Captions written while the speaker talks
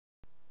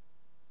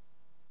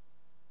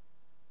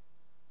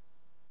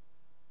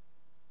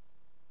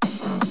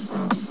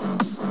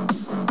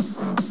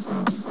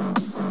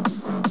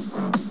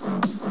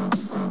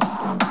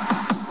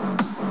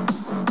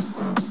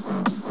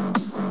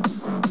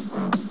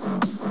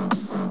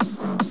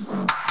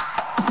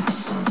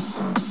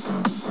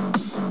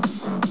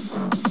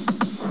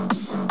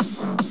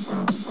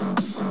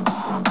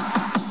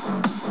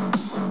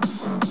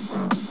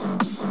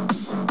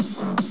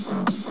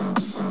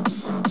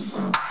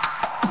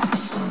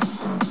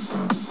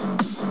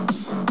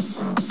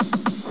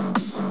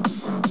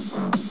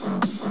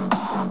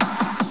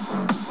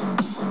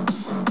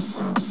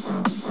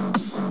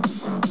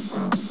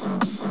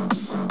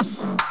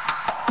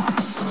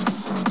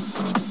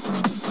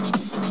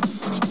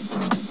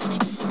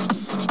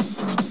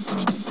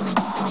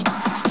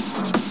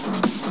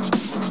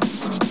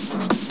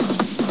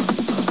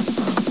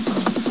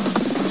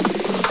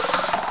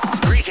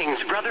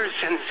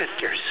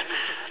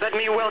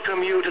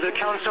welcome you to the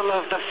Council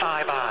of the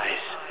Five Eyes.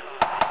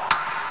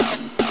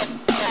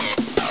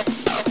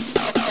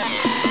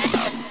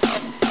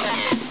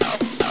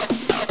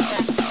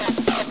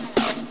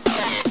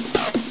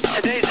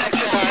 Today's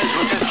exercise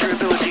will test your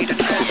ability to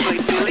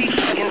translate belief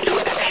into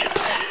action.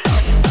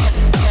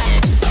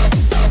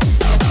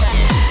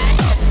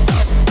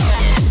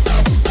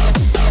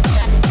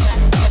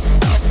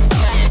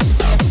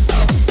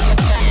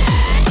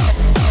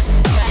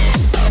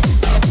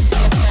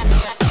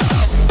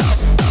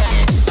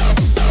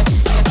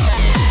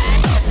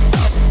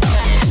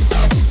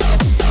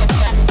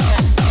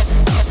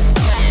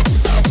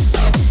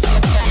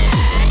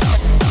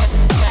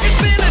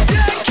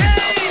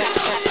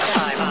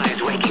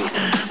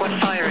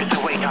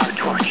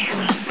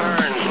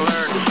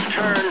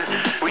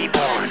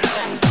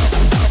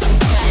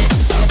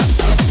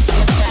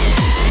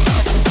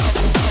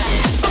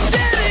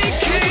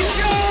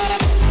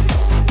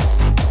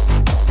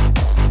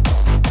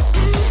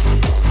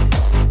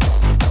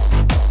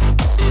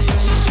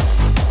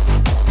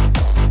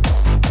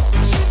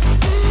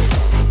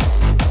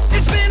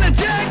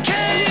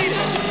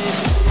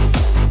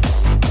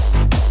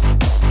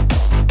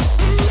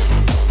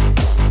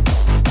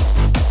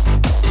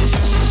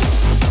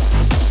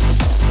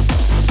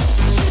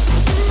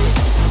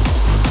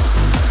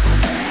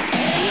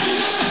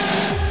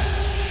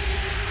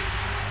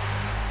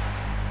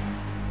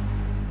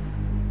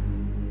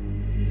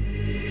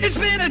 It's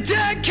been a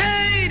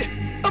decade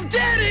of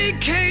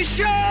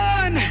dedication.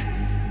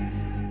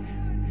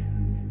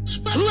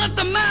 Let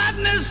the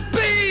madness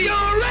be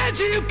your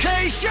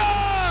education.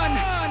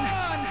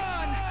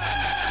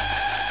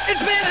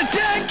 It's been a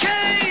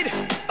decade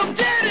of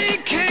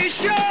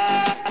dedication.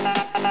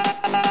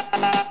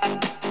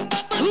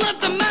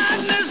 Let the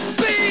madness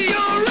be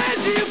your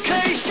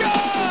education.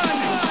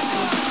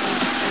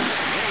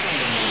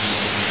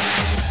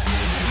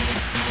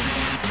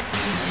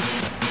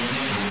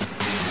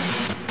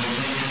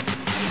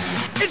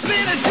 It's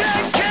been a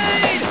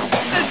decade,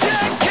 a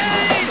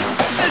decade,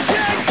 a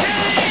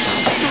decade.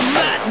 The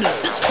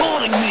madness is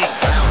calling me.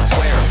 Round,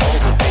 square,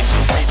 oval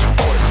bitches, rich,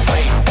 poor,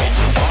 slave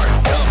bitches, hard,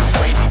 dumb,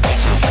 crazy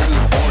bitches,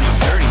 rude, horny,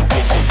 dirty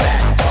bitches, fat,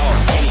 tall,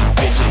 skinny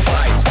bitches,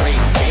 high,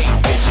 straight, gay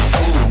bitches,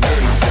 cool,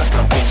 nerdy,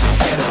 stuck-up bitches,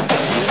 ghetto,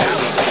 W,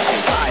 valley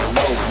bitches, high,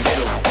 low,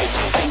 middle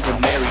bitches, single,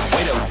 married,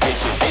 widow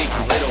bitches, big,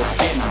 little,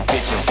 thin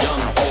bitches,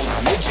 young, old,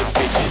 midget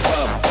bitches,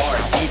 club, bar,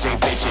 DJ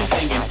bitches,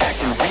 singing,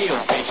 acting real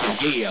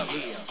bitches, yeah.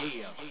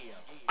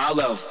 I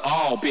love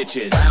all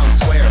bitches. Round,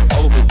 square,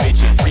 oval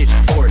bitches, rich,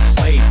 poor,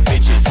 slave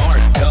bitches,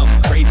 hard, dumb,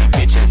 crazy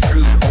bitches,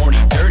 rude, horny,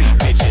 dirty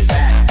bitches,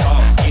 fat,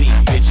 tall, skinny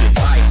bitches,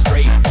 high,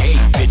 straight, gay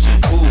bitches,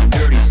 cool,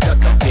 nerdy,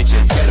 stuck-up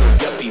bitches, ghetto,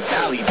 yuppie,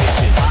 valley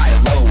bitches, high,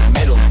 low,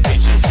 middle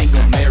bitches,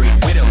 single, married,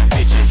 widow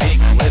bitches, big,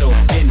 little,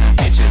 thin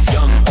bitches,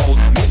 young, old,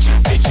 midget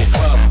bitches,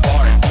 club,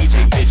 bar,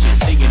 DJ bitches,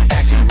 singing,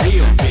 acting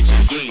real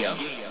bitches, yeah.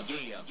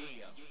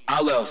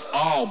 I love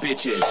all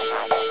bitches.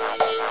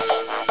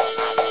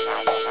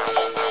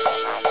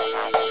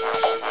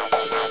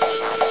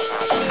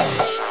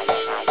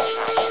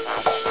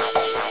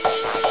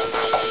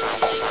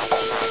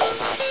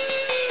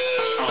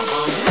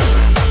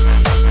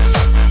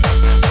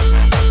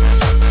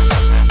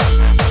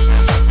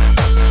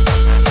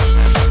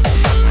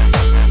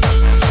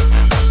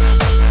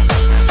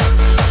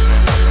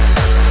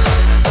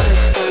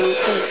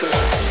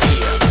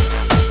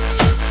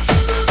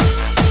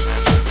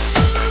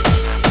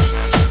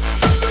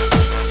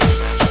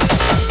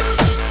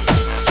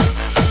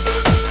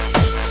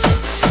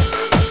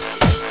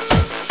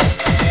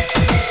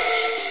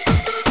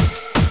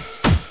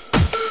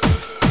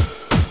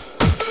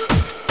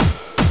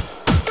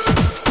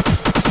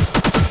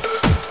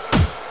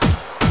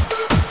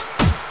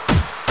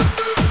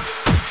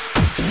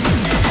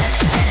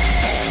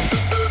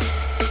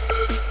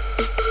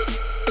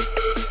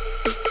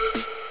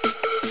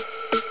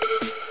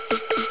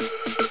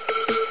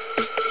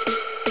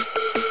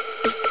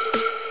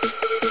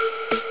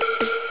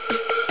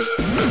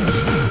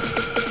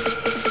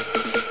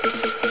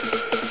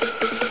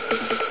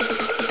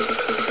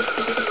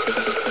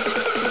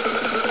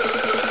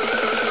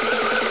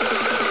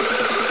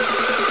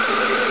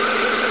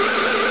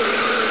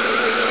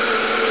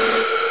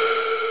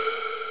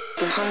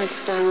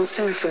 Hardstyle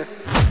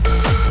surfer.